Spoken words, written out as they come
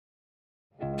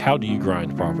How do you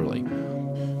grind properly?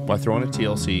 Well, I throw on a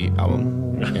TLC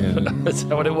album. And Is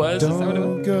that what it was?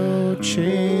 Don't go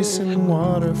chasing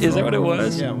waterfalls. Is that what it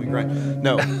was? Yeah, we grind.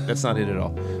 No, that's not it at all.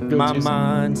 Go My chasing.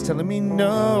 mind's telling me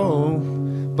no,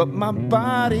 but my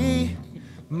body's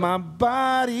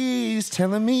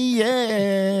telling me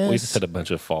yes. We just had a bunch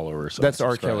of followers. That's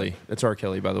R. Kelly. That's R.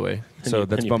 Kelly, by the way. So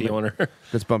that's bump on her.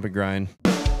 That's bump and grind.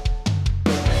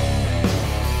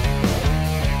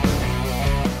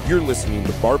 You're listening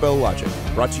to Barbell Logic,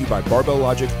 brought to you by Barbell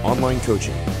Logic Online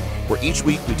Coaching, where each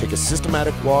week we take a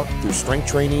systematic walk through strength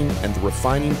training and the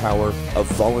refining power of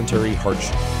voluntary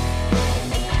hardship.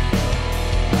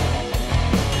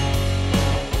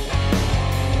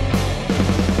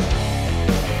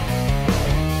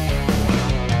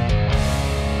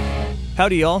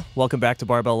 Howdy, y'all. Welcome back to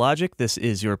Barbell Logic. This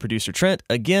is your producer, Trent,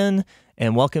 again,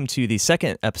 and welcome to the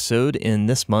second episode in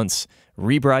this month's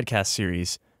Rebroadcast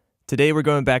series. Today, we're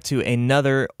going back to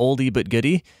another oldie but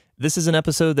goodie. This is an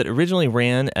episode that originally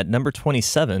ran at number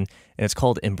 27, and it's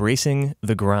called Embracing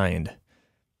the Grind.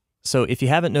 So if you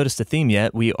haven't noticed a theme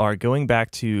yet, we are going back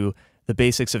to the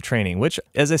basics of training, which,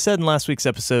 as I said in last week's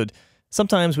episode,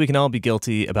 sometimes we can all be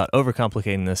guilty about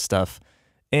overcomplicating this stuff,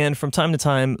 and from time to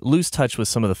time, lose touch with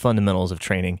some of the fundamentals of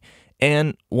training.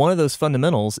 And one of those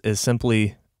fundamentals is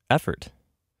simply effort.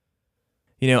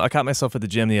 You know, I caught myself at the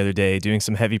gym the other day doing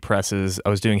some heavy presses. I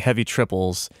was doing heavy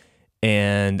triples,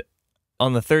 and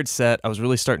on the third set, I was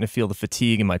really starting to feel the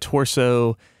fatigue in my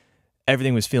torso.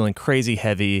 Everything was feeling crazy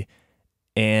heavy,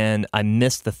 and I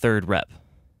missed the third rep.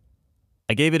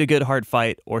 I gave it a good hard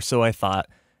fight, or so I thought,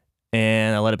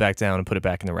 and I let it back down and put it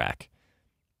back in the rack.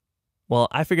 Well,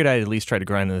 I figured I'd at least try to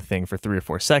grind the thing for 3 or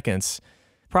 4 seconds.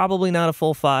 Probably not a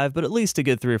full 5, but at least a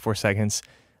good 3 or 4 seconds.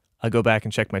 I go back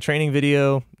and check my training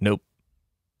video. Nope.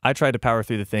 I tried to power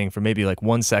through the thing for maybe like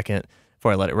 1 second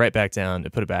before I let it right back down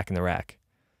and put it back in the rack.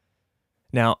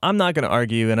 Now, I'm not going to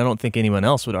argue, and I don't think anyone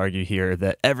else would argue here,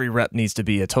 that every rep needs to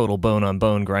be a total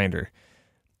bone-on-bone grinder.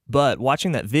 But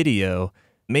watching that video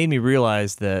made me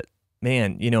realize that,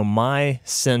 man, you know, my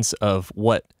sense of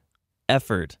what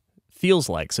effort feels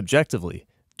like subjectively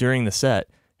during the set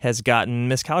has gotten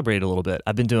miscalibrated a little bit.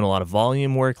 I've been doing a lot of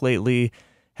volume work lately,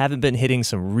 haven't been hitting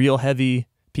some real heavy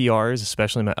PRs,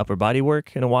 especially my upper body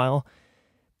work, in a while.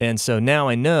 And so now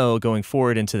I know going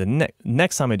forward into the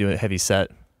next time I do a heavy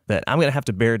set that I'm going to have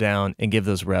to bear down and give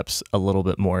those reps a little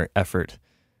bit more effort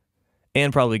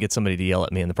and probably get somebody to yell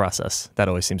at me in the process. That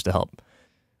always seems to help.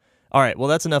 All right, well,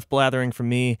 that's enough blathering from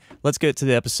me. Let's get to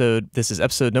the episode. This is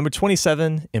episode number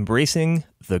 27, Embracing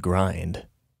the Grind.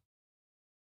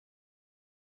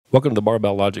 Welcome to the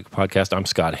Barbell Logic Podcast. I'm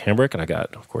Scott Hambrick, and I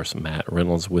got, of course, Matt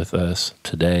Reynolds with us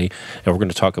today. And we're going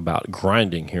to talk about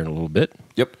grinding here in a little bit.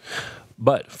 Yep.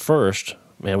 But first,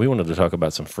 man, we wanted to talk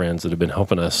about some friends that have been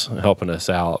helping us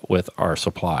out with our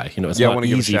supply. You know, it's not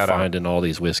easy finding all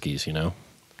these whiskeys, you know.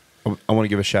 I want to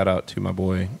give a shout out to my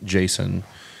boy, Jason.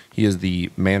 He is the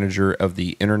manager of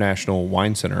the International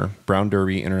Wine Center, Brown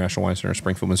Derby International Wine Center,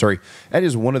 Springfield, Missouri. That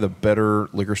is one of the better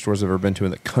liquor stores I've ever been to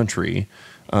in the country.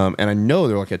 And I know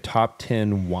they're like a top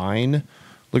 10 wine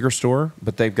liquor store,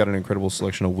 but they've got an incredible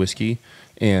selection of whiskey.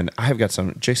 And I have got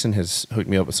some. Jason has hooked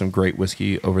me up with some great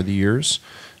whiskey over the years.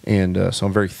 And so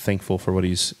I'm very thankful for what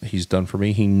he's done for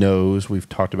me. He knows, we've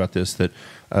talked about this, that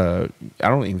I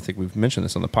don't even think we've mentioned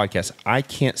this on the podcast. I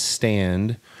can't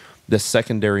stand the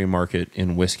secondary market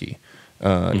in whiskey.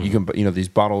 You can, these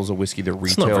bottles of whiskey that retail.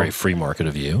 It's not very free market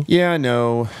of you. Yeah, I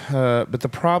know. But the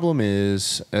problem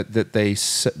is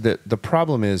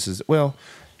well,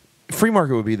 free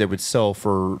market would be they would sell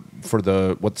for what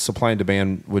the supply and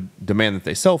demand would demand that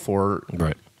they sell for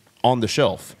right on the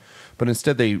shelf. But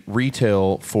instead they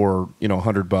retail for,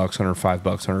 $100, $105,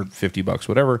 $150,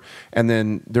 whatever. And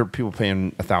then there are people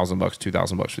paying $1,000,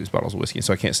 $2,000 for these bottles of whiskey.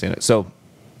 So I can't stand it. So,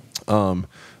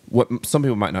 what some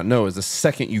people might not know is the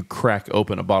second you crack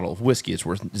open a bottle of whiskey, it's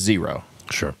worth $0.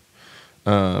 Sure.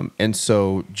 And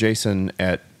so Jason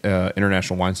at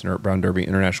International Wine Center, at Brown Derby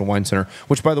International Wine Center,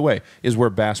 which, by the way, is where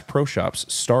Bass Pro Shops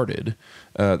started.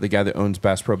 The guy that owns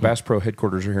Bass Pro. Bass Pro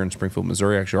headquarters are here in Springfield,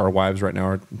 Missouri. Actually, our wives right now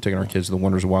are taking our kids to the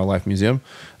Wonders of Wildlife Museum.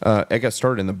 It got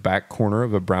started in the back corner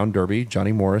of a Brown Derby.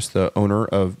 Johnny Morris, the owner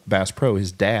of Bass Pro,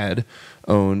 his dad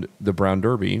owned the Brown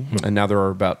Derby, and now there are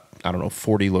about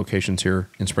 40 locations here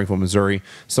in Springfield, Missouri,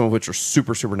 some of which are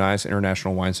super, super nice.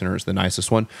 International Wine Center is the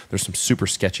nicest one. There's some super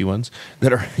sketchy ones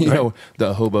that are,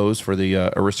 the hobos for the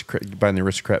buying the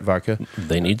Aristocrat vodka.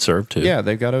 They need served too. Yeah,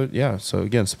 they've got to, So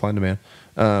again, supply and demand.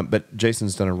 But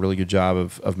Jason's done a really good job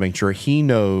of making sure he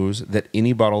knows that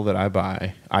any bottle that I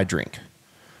buy, I drink.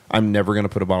 I'm never going to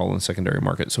put a bottle in the secondary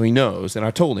market. So he knows, and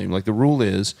I told him, like, the rule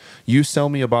is, you sell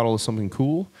me a bottle of something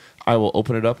cool, I will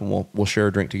open it up and we'll share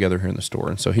a drink together here in the store.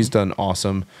 And so he's done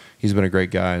awesome. He's been a great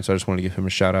guy, and so I just wanted to give him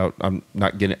a shout out. I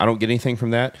don't get anything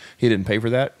from that. He didn't pay for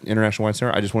that, International Wine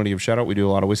Center. I just wanted to give a shout out. We do a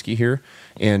lot of whiskey here,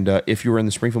 and if you were in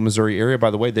the Springfield, Missouri area,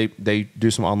 by the way, they do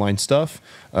some online stuff.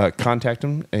 Contact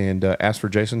them and ask for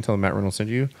Jason. Tell him Matt Reynolds sent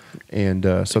you. And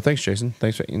so thanks, Jason.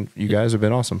 Thanks, you guys have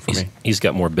been awesome for me. He's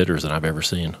got more bitters than I've ever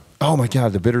seen. Oh my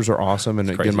God, the bitters are awesome, and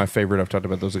again, my favorite. I've talked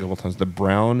about those a couple of times. The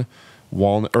brown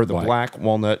walnut or the black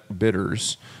walnut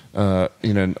bitters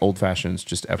in an old fashioned is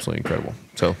just absolutely incredible.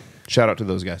 So shout out to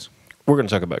those guys. We're going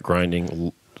to talk about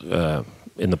grinding.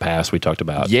 In the past, we talked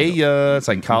about it's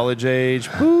like college age.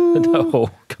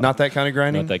 No, not that kind of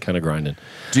grinding. Not that kind of grinding.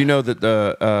 Do you know that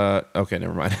the? Okay,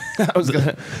 never mind. I was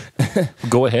gonna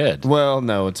go ahead. Well,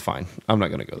 no, it's fine. I'm not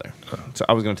going to go there. So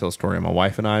I was going to tell a story of my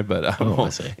wife and I, but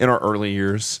in our early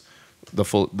years. The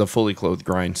fully clothed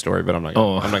grind story, but I'm not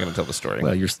going to tell the story.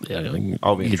 Well, I'll be in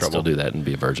trouble. You could still do that and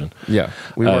be a virgin. Yeah,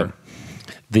 we were.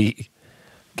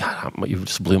 God, you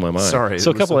just blew my mind. Sorry.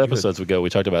 So a couple of episodes ago, we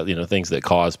talked about things that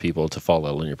cause people to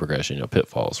follow a linear progression,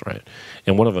 pitfalls, right?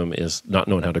 And one of them is not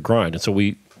knowing how to grind. And so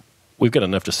we've got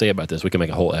enough to say about this. We can make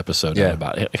a whole episode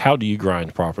about it. How do you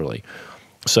grind properly?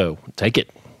 So take it.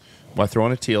 Well, I throw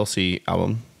on a TLC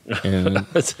album. And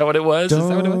is that what it was?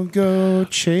 Don't go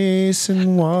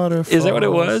chasing waterfalls. Is that what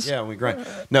it was? Yeah, we grind.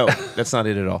 No, that's not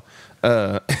it at all.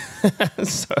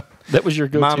 So, that was your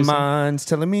go-to My song? mind's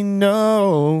telling me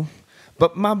no,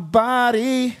 but my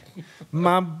body's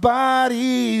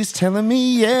telling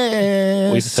me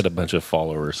yes. We just had a bunch of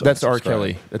followers. That's R.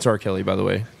 Kelly. That's R. Kelly, by the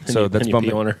way. So that's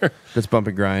bumping on her. That's bump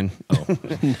and grind.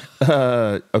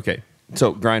 Oh. Okay,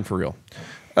 so grind for real.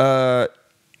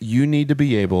 You need to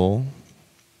be able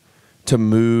to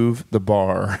move the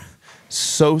bar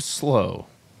so slow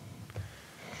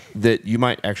that you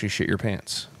might actually shit your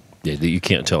pants. Yeah, that you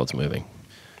can't tell it's moving.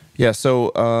 Yeah,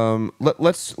 so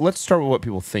let's start with what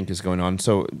people think is going on.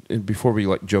 So before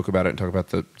we joke about it and talk about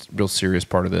the real serious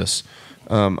part of this,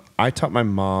 I taught my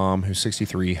mom, who's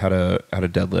 63, how to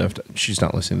deadlift. She's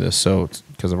not listening to this, so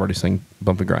because I've already sang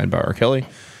 "Bump and Grind" by R. Kelly.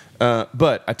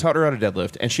 But I taught her how to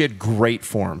deadlift, and she had great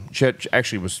form.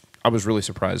 I was really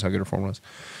surprised how good her form was.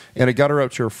 And I got her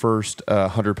up to her first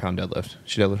 100-pound deadlift.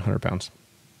 She deadlifted 100 pounds.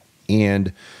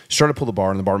 And started to pull the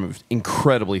bar, and the bar moved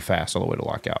incredibly fast all the way to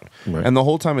lockout. Right. And the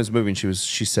whole time it was moving,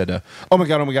 she said, oh my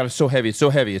God, it's so heavy, it's so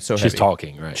heavy, it's so heavy. She's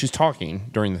talking, right? She's talking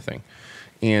during the thing.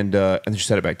 And then she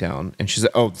set it back down, and she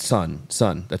said, oh, son,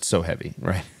 that's so heavy,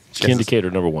 right?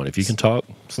 Indicator number one, if you can talk,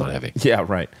 it's not heavy. Yeah,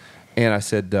 right. And I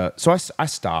said, so I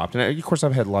stopped. And of course,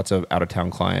 I've had lots of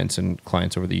out-of-town clients and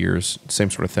clients over the years, same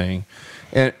sort of thing.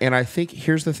 And I think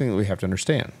here's the thing that we have to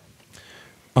understand.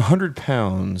 100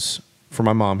 pounds for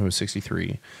my mom, who was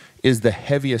 63, is the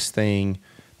heaviest thing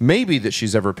maybe that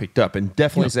she's ever picked up. And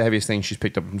definitely it's the heaviest thing she's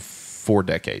picked up in 4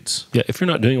 decades. Yeah, if you're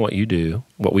not doing what we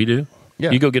do,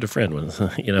 you go get a friend with,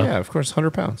 Yeah, of course,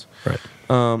 100 pounds. Right.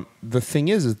 The thing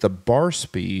is the bar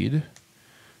speed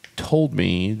told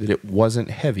me that it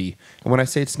wasn't heavy. And when I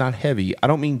say it's not heavy, I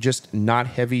don't mean just not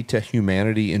heavy to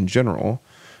humanity in general.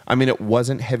 I mean it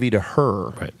wasn't heavy to her.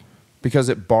 Right. Because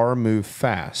it bar moved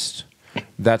fast.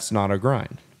 That's not a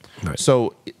grind. Right.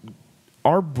 So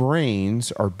our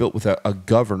brains are built with a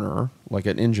governor, like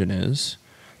an engine is,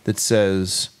 that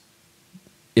says,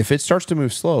 if it starts to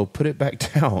move slow, put it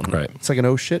back down. Right. It's like an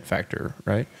oh shit factor,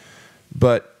 right?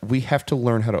 But we have to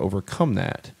learn how to overcome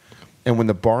that. And when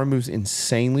the bar moves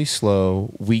insanely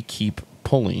slow, we keep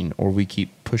pulling, or we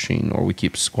keep pushing, or we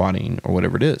keep squatting, or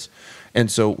whatever it is. And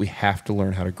so we have to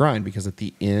learn how to grind, because at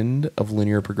the end of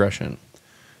linear progression,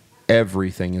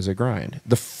 everything is a grind.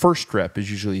 The first rep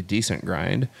is usually a decent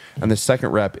grind, and the second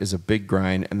rep is a big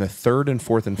grind, and the third and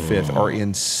fourth and fifth are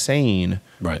insane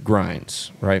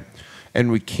grinds, right? And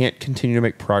we can't continue to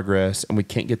make progress, and we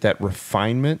can't get that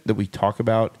refinement that we talk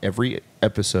about every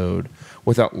episode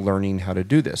without learning how to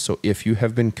do this. So if you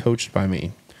have been coached by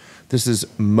me, this is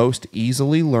most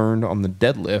easily learned on the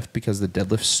deadlift, because the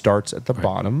deadlift starts at the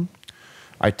bottom.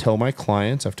 I tell my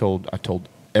clients, I told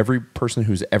every person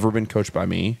who's ever been coached by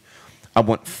me, I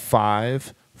want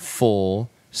 5 full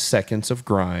seconds of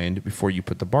grind before you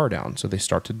put the bar down. So they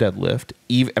start to deadlift,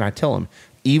 and I tell them,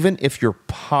 even if you're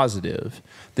positive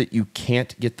that you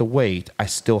can't get the weight, I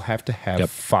still have to have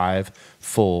 5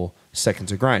 full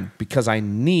seconds of grind, because I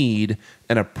need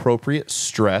an appropriate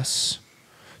stress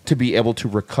to be able to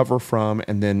recover from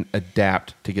and then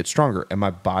adapt to get stronger. And my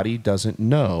body doesn't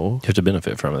know. You have to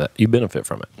benefit from that. You benefit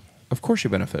from it. Of course you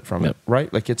benefit from it,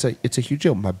 right? Like it's a huge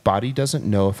deal. My body doesn't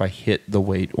know if I hit the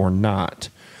weight or not.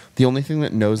 The only thing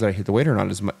that knows that I hit the weight or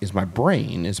not is my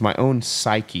brain, is my own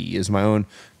psyche, is my own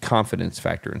confidence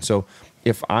factor. And so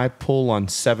if I pull on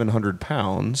 700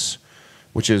 pounds,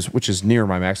 which is near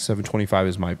my max, 725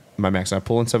 is my max, and I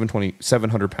pull in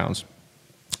 700 pounds,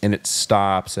 and it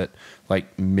stops at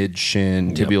like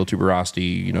mid-shin, tibial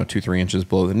tuberosity, 2-3 inches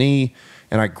below the knee,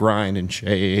 and I grind and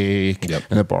shake, and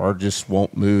the bar just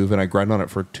won't move, and I grind on it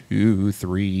for 2,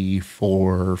 3,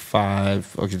 4,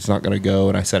 5. Okay, it's not going to go,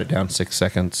 and I set it down 6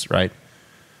 seconds, right?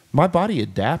 My body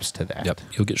adapts to that. Yep,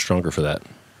 you'll get stronger for that.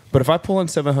 But if I pull in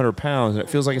 700 pounds and it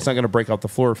feels like it's not going to break off the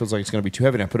floor, it feels like it's going to be too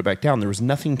heavy, and I put it back down, there was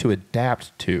nothing to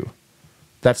adapt to.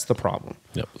 That's the problem.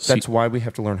 Yep. That's why we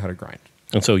have to learn how to grind.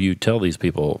 And so you tell these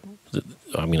people,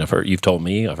 I mean, you've told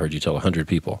me, I've heard you tell 100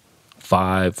 people,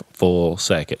 5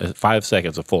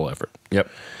 seconds of full effort.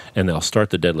 Yep. And they'll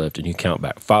start the deadlift and you count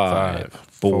back 5,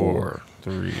 4,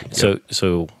 3.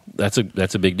 So that's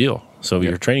a big deal. So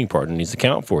your training partner needs to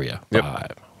count for you.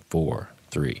 5, 4,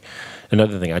 3.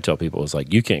 Another thing I tell people is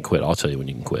like, you can't quit. I'll tell you when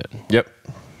you can quit. Yep.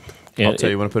 And I'll tell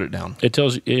you when to put it down. It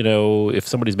tells you, if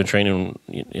somebody's been training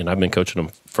and I've been coaching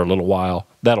them for a little while,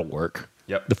 that'll work.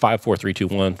 Yep. The 5, 4, 3, 2,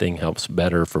 1 thing helps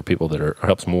better for people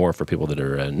helps more for people that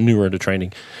are newer into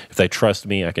training. If they trust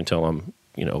me, I can tell them,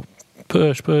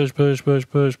 push, push, push, push,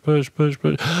 push, push, push,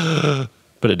 push,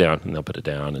 put it down, and they'll put it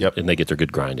down, and they get their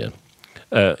good grind in.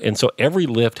 And so every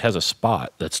lift has a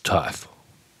spot that's tough.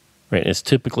 Right, it's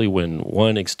typically when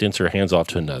one extensor hands off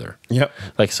to another. Yep.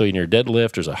 Like, so in your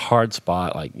deadlift, there's a hard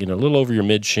spot, like, a little over your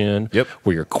mid shin. Yep.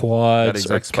 Where your quads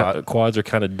spot. quads are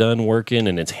kind of done working,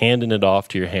 and it's handing it off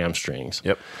to your hamstrings.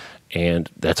 Yep. And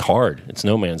that's hard. It's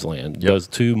no man's land. Yep. Those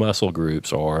two muscle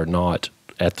groups are not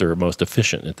at their most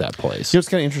efficient at that place. It's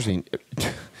kind of interesting.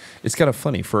 It's kind of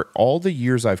funny. For all the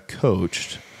years I've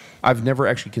coached, I've never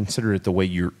actually considered it the way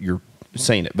you're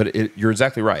saying it. But you're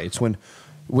exactly right. It's when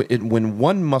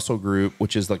one muscle group,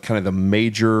 which is like kind of the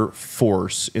major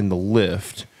force in the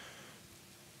lift,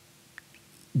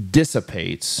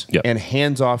 dissipates and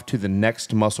hands off to the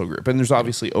next muscle group, and there's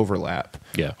obviously overlap.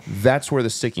 Yeah, that's where the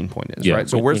sticking point is, right?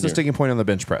 So where's the sticking point on the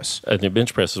bench press? The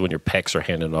bench press is when your pecs are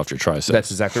handing off your triceps.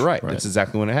 That's exactly right. That's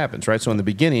exactly when it happens, right? So in the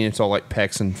beginning, it's all like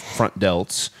pecs and front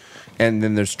delts. And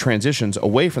then there's transitions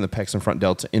away from the pecs and front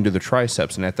delts into the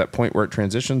triceps. And at that point where it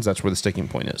transitions, that's where the sticking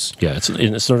point is. Yeah,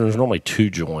 there's normally two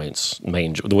joints.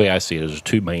 The way I see it is there's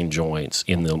two main joints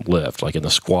in the lift. Like in the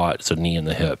squat, it's a knee and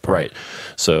the hip. Right.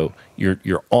 So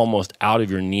you're almost out of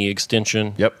your knee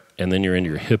extension. Yep. And then you're into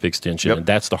your hip extension. Yep. And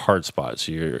that's the hard spot.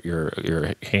 So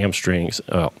your hamstrings...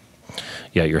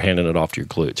 you're handing it off to your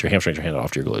glutes. Your hamstrings are handing it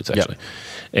off to your glutes, actually. Yep.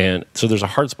 And so there's a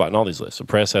hard spot in all these lifts. The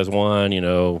press has one,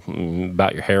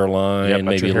 about your hairline,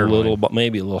 maybe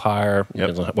a little higher,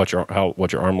 depends on what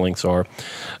your arm lengths are.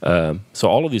 So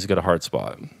all of these got a hard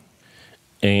spot,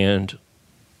 and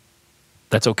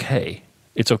that's okay.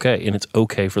 It's okay, and it's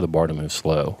okay for the bar to move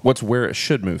slow. What's where it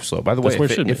should move slow? By the way,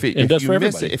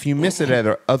 if you miss it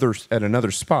at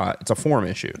another spot, it's a form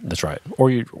issue. That's right,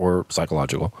 or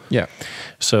psychological. Yeah.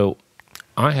 So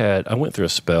I went through a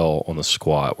spell on the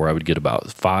squat where I would get about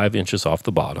 5 inches off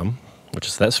the bottom, which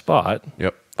is that spot.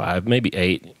 Yep. 5, maybe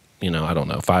 8. I don't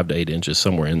know, 5 to 8 inches,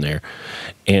 somewhere in there,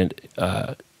 and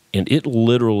it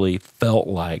literally felt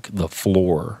like the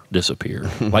floor disappeared.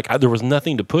 Like there was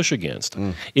nothing to push against.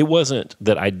 It wasn't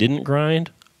that I didn't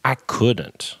grind; I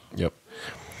couldn't. Yep.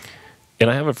 And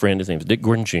I have a friend. His name is Dick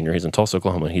Gordon Jr. He's in Tulsa,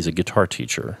 Oklahoma. He's a guitar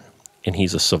teacher, and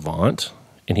he's a savant,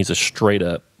 and he's a straight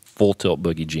up full tilt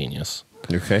boogie genius.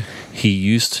 Okay.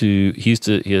 He's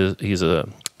a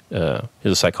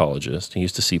psychologist. He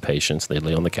used to see patients. They'd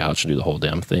lay on the couch and do the whole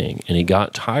damn thing. And he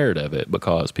got tired of it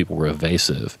because people were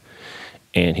evasive.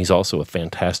 And he's also a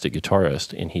fantastic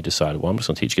guitarist. And he decided, well, I'm just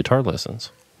going to teach guitar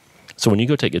lessons. So when you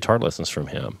go take guitar lessons from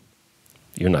him,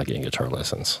 you're not getting guitar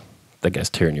lessons. That guy's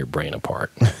tearing your brain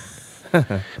apart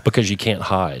because you can't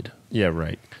hide. Yeah,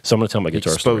 right. So I'm going to tell my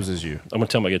guitar story. Exposes you. I'm going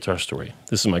to tell my guitar story.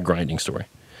 This is my grinding story.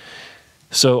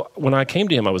 So when I came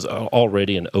to him, I was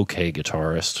already an okay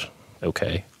guitarist.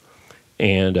 Okay.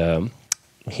 And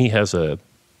he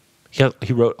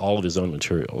wrote all of his own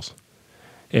materials.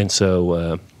 And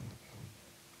so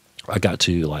I got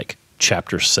to like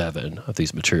chapter 7 of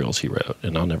these materials he wrote.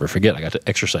 And I'll never forget, I got to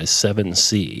exercise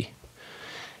 7C.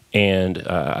 And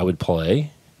I would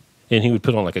play, and he would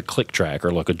put on like a click track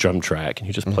or like a drum track, and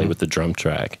he'd just play with the drum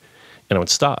track. And I would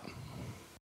stop.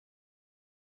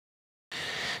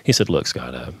 He said, look,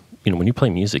 Scott, when you play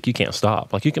music, you can't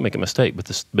stop. Like, you can make a mistake,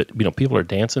 but people are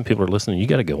dancing, people are listening. You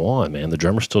got to go on, man. The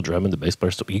drummer's still drumming, the bass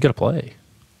player's still. You got to play.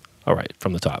 All right,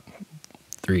 from the top.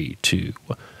 3, 2,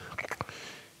 1.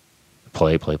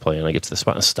 Play, and I get to the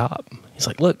spot and stop. He's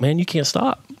like, look, man, you can't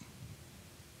stop.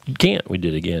 You can't. We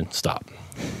did it again. Stop.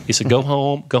 He said, go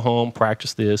home,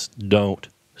 practice this. Don't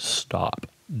stop.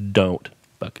 Don't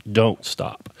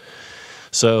stop.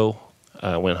 So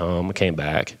I went home, I came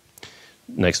back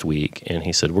next week, and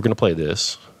he said, we're going to play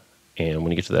this. And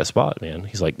when you get to that spot, man,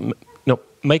 he's like, no,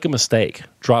 make a mistake.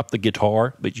 Drop the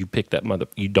guitar, but you pick that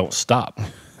you don't stop.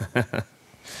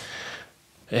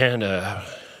 And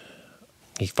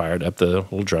he fired up the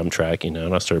little drum track, and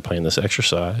I started playing this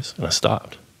exercise, and I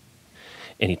stopped.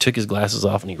 And he took his glasses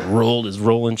off, and he rolled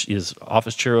his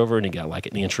office chair over, and he got like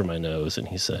an inch from my nose, and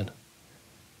he said,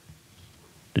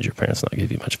 did your parents not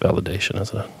give you much validation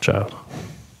as a child?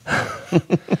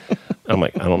 I'm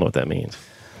like, I don't know what that means.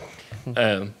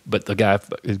 But the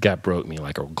guy broke me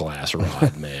like a glass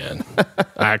rod, man.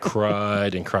 I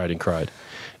cried and cried and cried.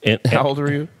 And how old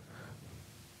were you?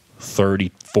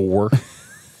 34.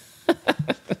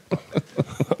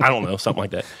 I don't know, something like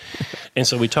that. And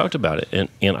so we talked about it,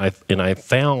 and I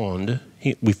found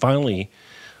we finally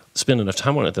spent enough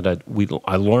time on it that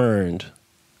I learned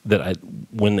that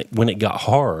when it got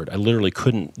hard, I literally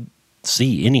couldn't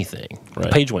see anything. Right. The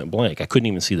page went blank. I couldn't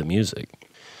even see the music,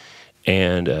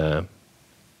 and it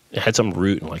had some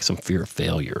root in like some fear of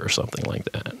failure or something like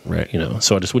that. Right.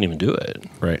 So I just wouldn't even do it.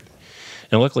 Right.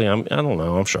 And luckily, I don't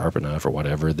know, I'm sharp enough or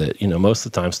whatever that, most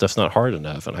of the time stuff's not hard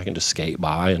enough, and I can just skate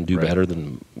by and do better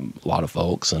than a lot of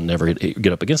folks and never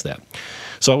get up against that.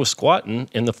 So I was squatting,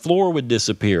 and the floor would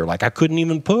disappear. Like I couldn't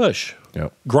even push.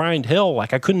 Yep. Grind hell,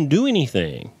 like I couldn't do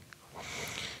anything.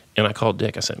 And I called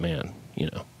Dick. I said, man,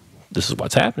 this is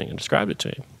what's happening, and described it to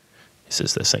him. He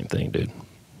says, the same thing, dude.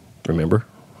 Remember?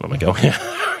 I'm like, oh, yeah,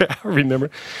 I remember.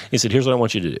 He said, here's what I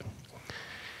want you to do.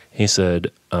 He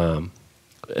said,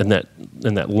 in that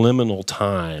liminal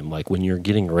time, like when you're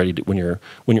getting ready to, when you're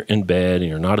in bed and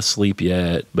you're not asleep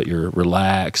yet, but you're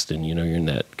relaxed and you're in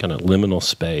that kind of liminal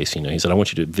space. He said, I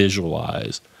want you to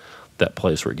visualize that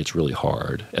place where it gets really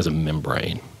hard as a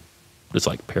membrane. It's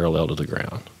like parallel to the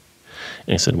ground.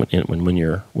 And he said, when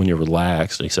you're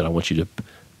relaxed, he said, I want you to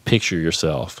picture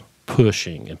yourself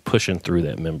pushing through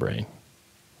that membrane.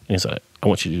 And he said, I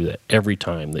want you to do that every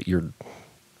time that you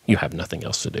have nothing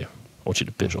else to do. I want you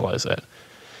to visualize that.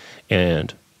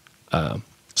 And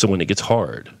so when it gets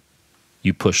hard,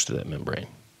 you push through that membrane.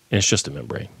 And it's just a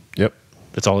membrane. Yep.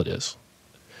 That's all it is.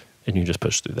 And you just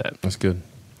push through that. That's good.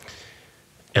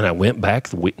 And I went back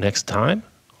the next time,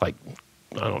 like,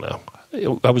 I don't know.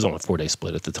 I was on a 4-day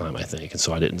split at the time, I think. And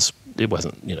so it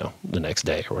wasn't, the next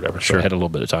day or whatever. So I had a little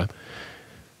bit of time.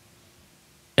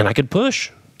 And I could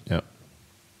push. Yep.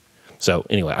 So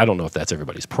anyway, I don't know if that's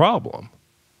everybody's problem.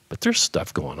 But there's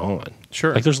stuff going on.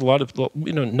 Sure. Like there's a lot of,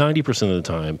 90% of the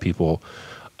time people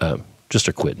just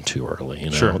are quitting too early.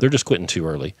 Sure. They're just quitting too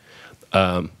early.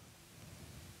 But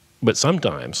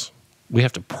sometimes we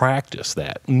have to practice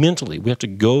that mentally. We have to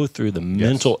go through the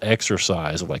mental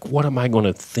exercise of like, what am I going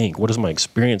to think? What is my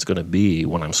experience going to be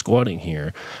when I'm squatting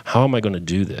here? How am I going to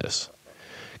do this?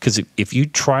 Because if you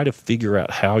try to figure out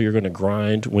how you're going to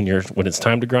grind when it's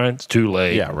time to grind, it's too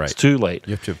late. Yeah, right. It's too late.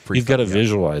 You've got to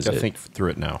visualize it. You got to think through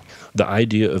it now. The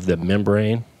idea of the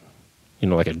membrane,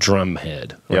 like a drum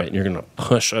head, right? Yep. And you're going to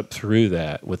push up through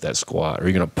that with that squat, or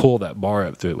you're going to pull that bar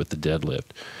up through it with the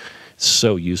deadlift. It's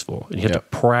so useful. And you have to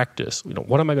practice.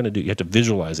 What am I going to do? You have to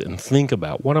visualize it and think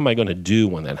about, what am I going to do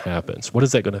when that happens? What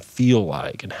is that going to feel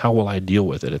like? And how will I deal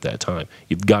with it at that time?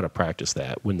 You've got to practice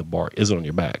that when the bar isn't on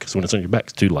your back. Because when it's on your back,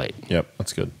 it's too late. Yep,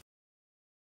 that's good.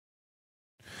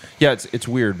 Yeah, it's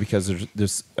weird because there's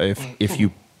this. If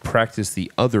you practice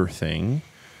the other thing,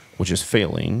 which is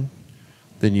failing,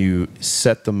 then you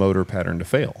set the motor pattern to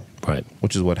fail. Right.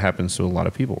 Which is what happens to a lot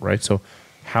of people, right? So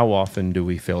how often do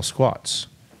we fail squats?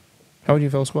 How would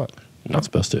you fail a squat? Not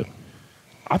supposed to.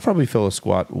 I probably fail a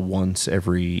squat once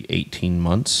every 18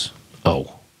 months.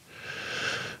 Oh.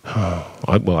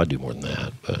 I do more than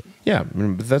that, but yeah,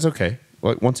 but that's okay.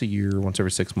 Like once a year, once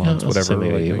every 6 months, whatever.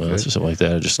 Maybe 8 months or something like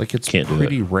that. I just like it's can't do it.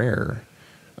 Pretty rare.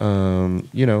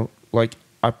 Like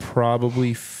I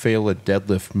probably fail a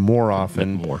deadlift more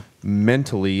often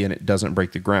mentally, and it doesn't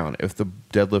break the ground. If the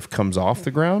deadlift comes off the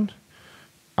ground,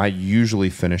 I usually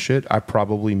finish it. I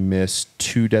probably miss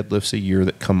 2 deadlifts a year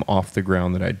that come off the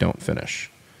ground that I don't finish.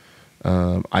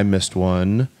 I missed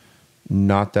one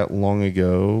not that long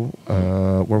ago.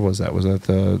 Where was that? Was that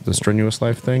the Strenuous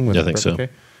Life thing? I think so. Okay?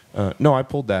 No, I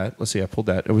pulled that. Let's see, I pulled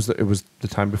that. It was the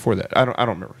time before that. I don't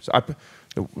remember. So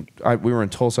we were in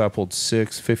Tulsa. I pulled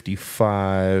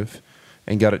 655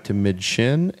 and got it to mid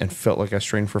shin and felt like I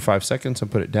strained for 5 seconds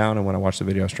and put it down. And when I watched the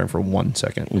video, I strained for 1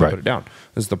 second and put it down.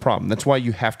 This is the problem. That's why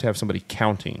you have to have somebody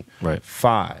counting. Right.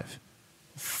 5,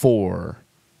 4,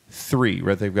 3.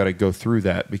 Right. They've got to go through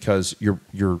that because you're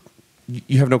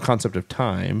you have no concept of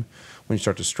time when you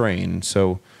start to strain.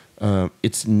 So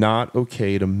it's not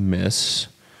okay to miss.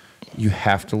 You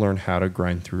have to learn how to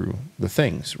grind through the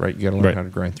things, right? You got to learn how to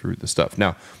grind through the stuff.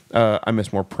 Now, I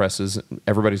miss more presses.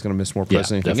 Everybody's going to miss more presses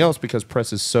than anything else because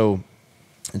press is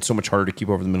it's so much harder to keep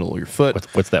over the middle of your foot.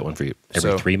 What's that one for you?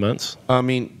 Every 3 months? I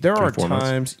mean, there are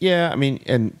times, I mean,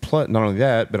 and not only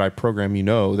that, but I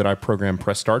program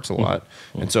press starts a lot.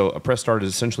 And so a press start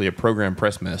is essentially a program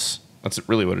press miss. That's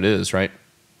really what it is, right?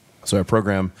 So I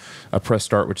program a press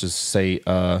start, which is, say,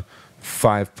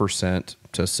 5%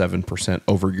 to 7%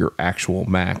 over your actual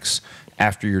max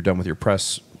after you're done with your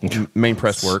main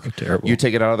press work. So you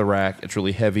take it out of the rack, it's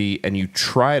really heavy, and you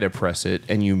try to press it,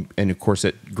 and of course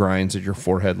it grinds at your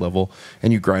forehead level,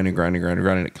 and you grind and grind and grind and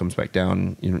grind, and it comes back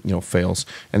down, fails,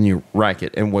 and you rack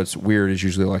it. And what's weird is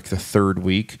usually like the third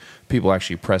week, people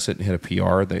actually press it and hit a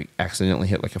PR. They accidentally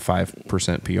hit like a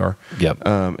 5% PR. Yep.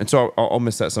 And so I'll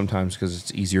miss that sometimes because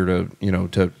it's easier to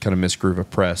kind of misgroove a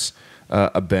press.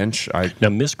 A bench. Now,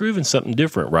 misgrooving something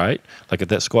different, right? Like if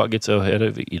that squat gets ahead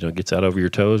of it, gets out over your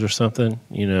toes or something,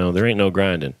 there ain't no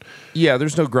grinding. Yeah,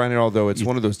 there's no grinding, although it's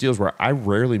one of those deals where I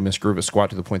rarely misgroove a squat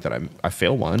to the point that I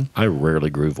fail one. I rarely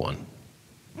groove one.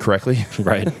 Correctly?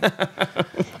 Right.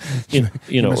 you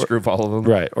misgroove all of them.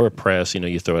 Right. Or a press,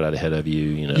 you throw it out ahead of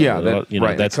you, Yeah,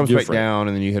 right. That's it comes different. back down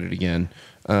and then you hit it again.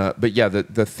 But yeah,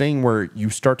 the thing where you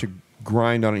start to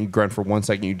grind on it, you grind for 1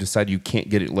 second, you decide you can't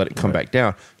get it, let it come back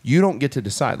down. You don't get to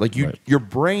decide. Like your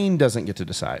brain doesn't get to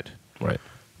decide. Right.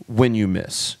 When you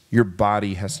miss, your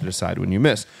body has to decide when you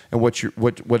miss. And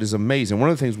what is amazing,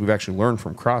 one of the things we've actually learned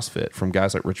from CrossFit, from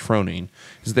guys like Rich Froning,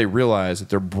 is they realize that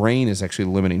their brain is actually a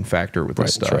limiting factor with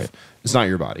this stuff. Right. It's not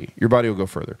your body. Your body will go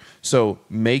further. So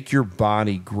make your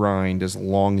body grind as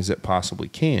long as it possibly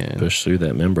can. Push through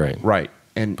that membrane. Right.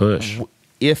 And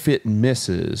if it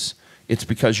misses, it's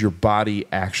because your body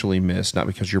actually missed, not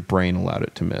because your brain allowed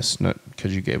it to miss, not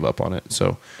because you gave up on it.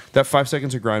 So that 5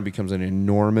 seconds of grind becomes an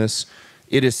enormous.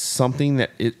 It is something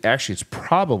that it's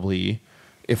probably,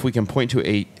 if we can point to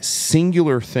a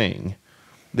singular thing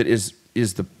that is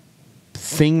the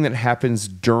thing that happens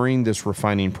during this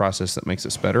refining process that makes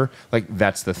us better, like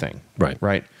that's the thing.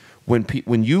 Right.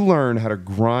 When you learn how to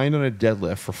grind on a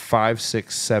deadlift for 5,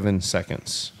 6, 7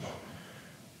 seconds,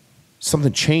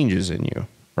 something changes in you,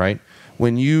 right?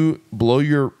 When you blow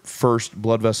your first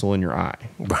blood vessel in your eye,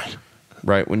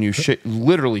 right? When you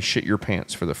literally shit your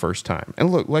pants for the first time.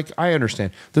 And look, like I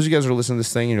understand. Those of you guys are listening to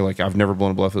this thing and you're like, I've never blown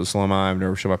a blood vessel in my eye. I've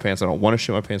never shit my pants. I don't want to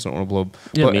shit my pants. I don't want to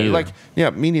blow. Me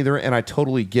neither. Me neither. And I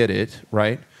totally get it,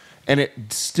 right? And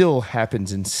it still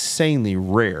happens insanely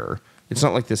rare. It's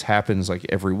not like this happens like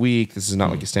every week. This is not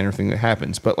like a standard thing that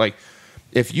happens. But like,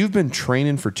 if you've been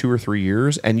training for 2 or 3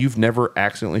 years and you've never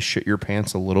accidentally shit your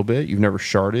pants a little bit, you've never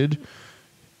sharted,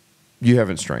 you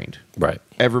haven't strained. Right.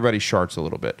 Everybody sharts a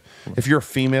little bit. If you're a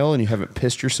female and you haven't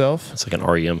pissed yourself, it's like an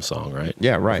REM song, right?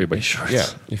 Yeah, right. Everybody sharts. Yeah.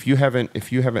 If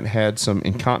you haven't had some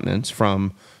incontinence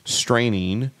from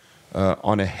straining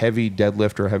on a heavy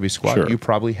deadlift or a heavy squat, you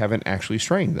probably haven't actually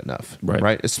strained enough.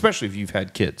 Right. Especially if you've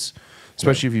had kids.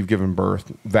 Especially if you've given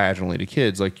birth vaginally to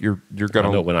kids, like you're gonna.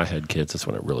 I know when I had kids, that's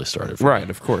when it really started. For right,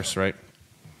 me. Of course, right.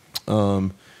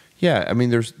 Yeah, I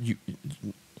mean,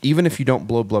 even if you don't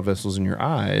blow blood vessels in your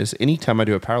eyes, anytime I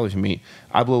do a powerlifting meet,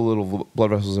 I blow little blood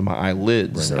vessels in my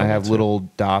eyelids. I have little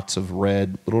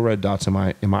red dots in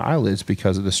my eyelids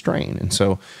because of the strain. And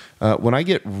so, when I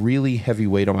get really heavy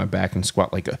weight on my back and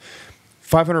squat, like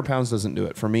 500 pounds doesn't do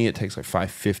it for me. It takes like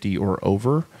 550 or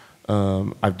over.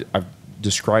 I've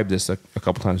described this a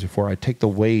couple times before. I take the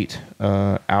weight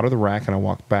out of the rack and I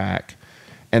walk back.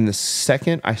 And the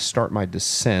second I start my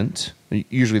descent,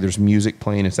 usually there's music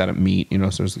playing. It's at a meet,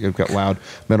 so I've got loud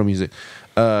metal music.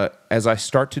 As I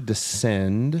start to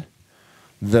descend,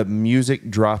 the music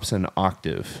drops an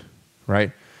octave,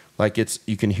 right? Like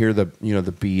you can hear the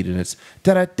beat, and it's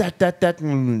da da da da da.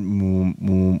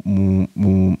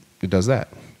 It does that.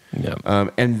 Yeah.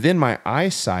 And then my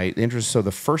eyesight, so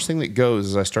the first thing that goes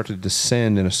as I start to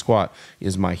descend in a squat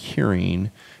is my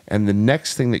hearing. And the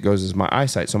next thing that goes is my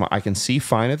eyesight. So I can see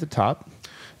fine at the top.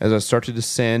 As I start to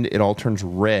descend, it all turns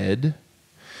red.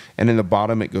 And in the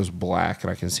bottom, it goes black,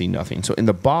 and I can see nothing. So in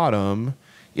the bottom,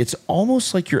 it's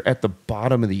almost like you're at the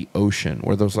bottom of the ocean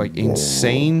where there's like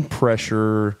insane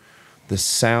pressure. The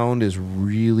sound is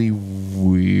really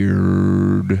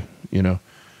weird,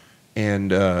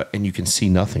 and you can see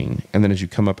nothing. And then as you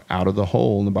come up out of the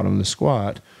hole in the bottom of the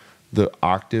squat, the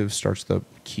octave starts to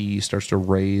key starts to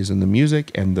raise in the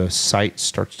music, and the sight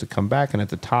starts to come back, and at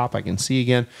the top I can see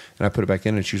again, and I put it back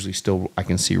in, and it's usually still, I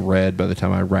can see red by the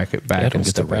time I rack it back and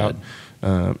step out.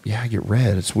 I get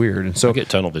red. It's weird. And so I get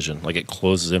tunnel vision. Like it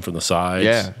closes in from the sides.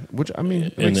 Yeah, which, I mean,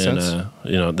 it makes sense.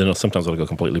 Then sometimes it'll go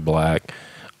completely black.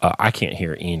 I can't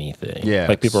hear anything. Yeah.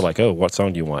 Like people are like, oh, what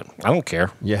song do you want? I don't care.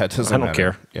 Yeah, it doesn't I don't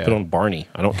matter. care. Yeah. Put on Barney.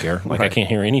 I don't care. Like I can't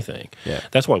hear anything. Yeah.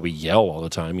 That's why we yell all the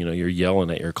time. You're yelling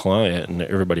at your client, and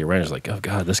everybody around is like, oh,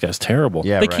 God, this guy's terrible.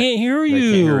 Yeah, they right. can't hear you.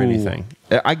 They can't hear anything.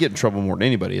 I get in trouble more than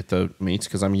anybody at the meets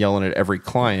because I'm yelling at every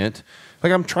client.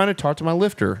 Like I'm trying to talk to my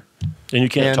lifter. And you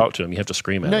can't talk to them. You have to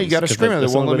scream at them. No, you got to scream at them.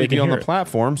 They won't let me be on the it.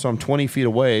 platform, so I'm 20 feet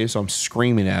away, so I'm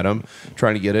screaming at them,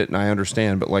 trying to get it, and I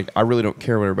understand. But, like, I really don't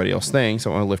care what everybody else thinks.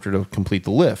 I want a lifter to complete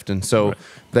the lift. And so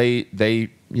they've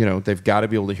got to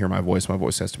be able to hear my voice. My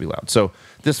voice has to be loud. So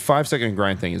this 5-second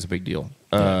grind thing is a big deal.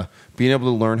 Being able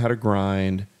to learn how to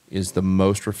grind is the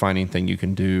most refining thing you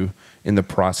can do in the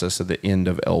process of the end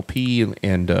of LP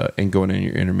and going in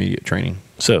your intermediate training.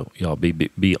 So, y'all,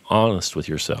 be honest with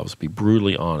yourselves. Be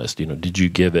brutally honest. Did you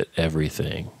give it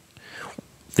everything?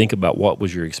 Think about what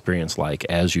was your experience like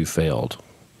as you failed.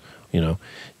 If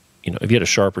you had a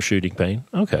sharper shooting pain,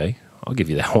 okay, I'll give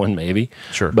you that one maybe.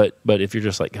 Sure. But if you're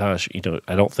just like, gosh,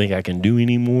 I don't think I can do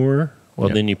anymore. Well,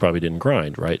 then you probably didn't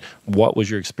grind, right? What was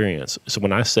your experience? So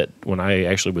when I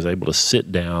actually was able to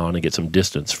sit down and get some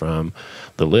distance from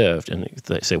the lift, and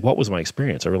they say, what was my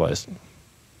experience? I realized,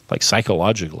 like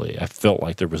psychologically, I felt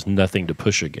like there was nothing to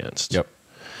push against. Yep.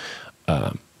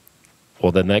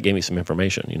 Well, then that gave me some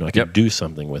information. I could do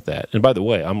something with that. And by the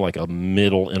way, I'm like a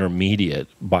middle intermediate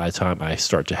by the time I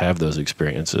start to have those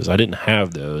experiences. I didn't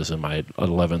have those in my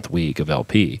 11th week of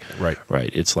LP. Right.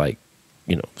 Right. It's like,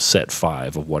 set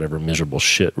 5 of whatever miserable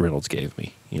shit Reynolds gave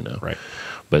me, Right.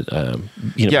 But,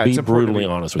 be brutally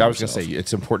honest with yourself. I was going to say,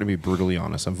 it's important to be brutally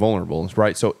honest and vulnerable,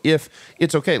 right? So if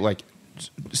it's okay, like,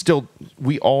 still,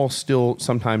 we all still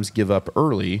sometimes give up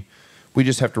early. We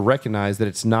just have to recognize that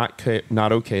it's not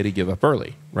okay to give up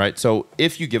early, right? So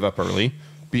if you give up early,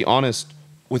 be honest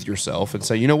with yourself and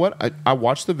say, you know what? I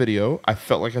watched the video. I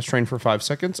felt like I strained for 5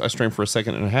 seconds. I strained for 1.5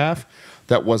 seconds.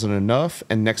 That wasn't enough.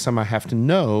 And next time I have to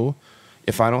know,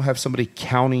 if I don't have somebody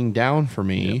counting down for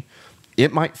me,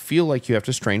 it might feel like you have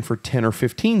to strain for 10 or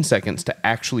 15 seconds to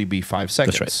actually be 5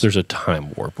 seconds. That's right. There's a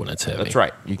time warp when it's heavy. That's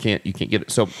right. You can't get it.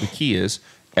 So the key is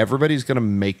everybody's going to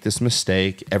make this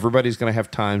mistake. Everybody's going to have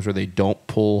times where they don't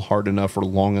pull hard enough or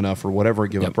long enough or whatever,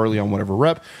 give up early on whatever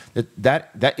rep.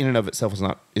 That in and of itself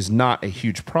is not a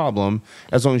huge problem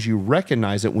as long as you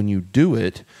recognize it when you do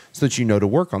it so that you know to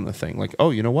work on the thing. Like, oh,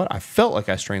 you know what? I felt like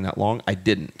I strained that long. I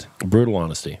didn't. Brutal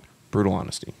honesty. Brutal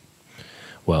honesty.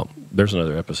 Well, there's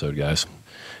another episode, guys.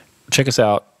 Check us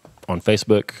out on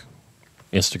Facebook,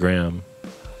 Instagram.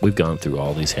 We've gone through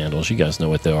all these handles. You guys know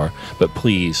what they are. But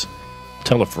please,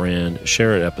 tell a friend,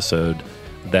 share an episode.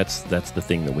 That's the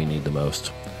thing that we need the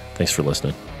most. Thanks for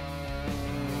listening.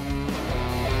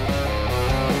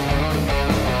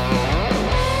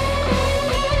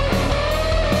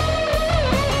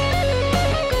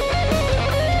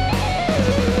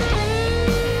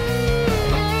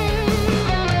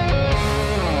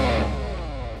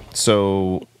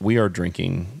 So we are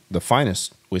drinking the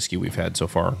finest whiskey we've had so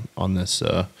far on this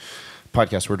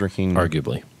podcast. We're drinking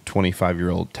arguably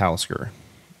 25-year-old Talisker.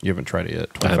 You haven't tried it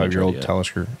yet. 25-year-old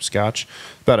Talisker Scotch.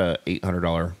 About a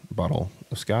 $800 bottle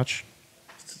of Scotch.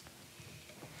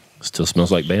 Still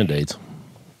smells like Band-Aids.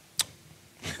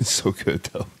 It's so good,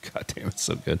 though. God damn, it's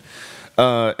so good.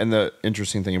 And the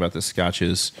interesting thing about this Scotch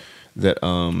is that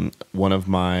one of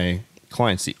my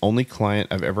clients, the only client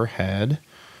I've ever had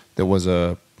that was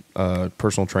a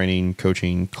personal training,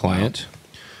 coaching client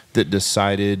that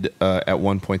decided at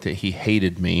one point that he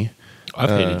hated me. I've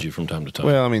hated you from time to time.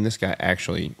 Well, I mean, this guy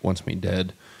actually wants me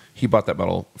dead. He bought that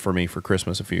bottle for me for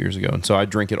Christmas a few years ago, and so I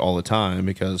drink it all the time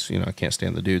because I can't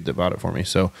stand the dude that bought it for me.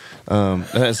 So that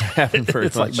has happened very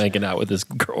it's much. Like making out with his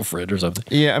girlfriend or something.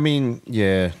 Yeah, I mean,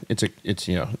 yeah, it's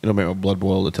it'll make my blood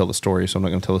boil to tell the story, so I'm not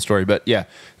going to tell the story. But yeah,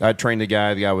 I trained a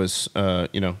guy. The guy was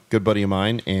good buddy of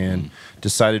mine, and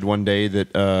decided one day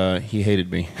that he hated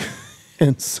me,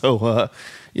 and so.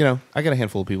 I got a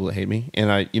handful of people that hate me, and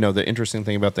the interesting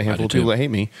thing about the handful of people that hate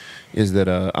me is that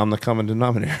I'm the common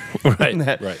denominator.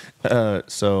 Right.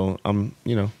 So I'm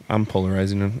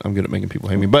polarizing, and I'm good at making people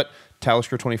hate me. But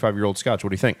Talisker 25-year-old Scotch, what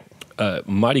do you think?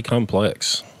 Mighty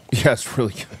complex. Yeah, it's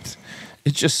really good.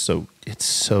 It's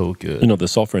so good. The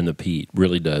sulfur in the peat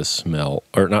really does smell,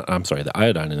 the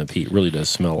iodine in the peat really does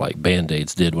smell like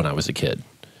Band-Aids did when I was a kid.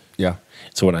 Yeah.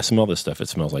 So when I smell this stuff, it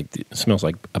smells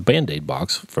like a Band-Aid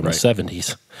box from the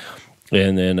 70s.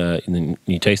 And then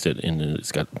you taste it, and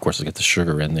it's got, of course, it's got the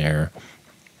sugar in there.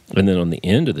 And then on the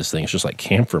end of this thing, it's just like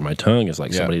camphor. My tongue is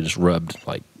like somebody just rubbed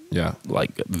like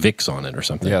Vicks on it or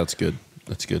something. Yeah, that's good.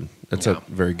 That's good. That's a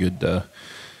very good.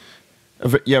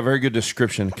 Very good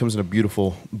description. It comes in a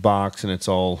beautiful box, and it's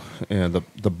all. The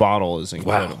bottle is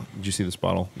incredible. Wow. Did you see this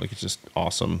bottle? Like, it's just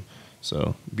awesome.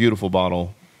 So beautiful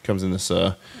bottle. Comes in this.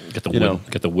 Get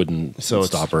the wooden so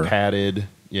stopper. It's padded.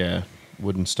 Yeah,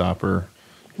 wooden stopper.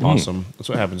 Awesome. That's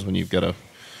what happens when you've got a.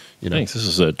 Thanks. This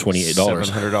is $28.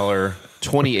 $700.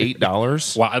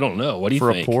 $28. Well, I don't know. What do you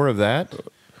for think? a pour of that?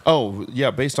 Oh yeah,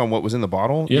 based on what was in the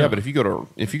bottle. Yeah, but if you go to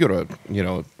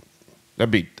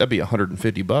that'd be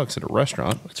 $150 at a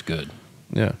restaurant. That's good.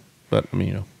 Yeah, but I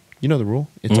mean, you know the rule.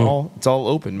 It's all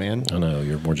open, man. I know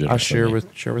you're more generous. I share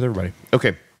with everybody.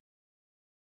 Okay,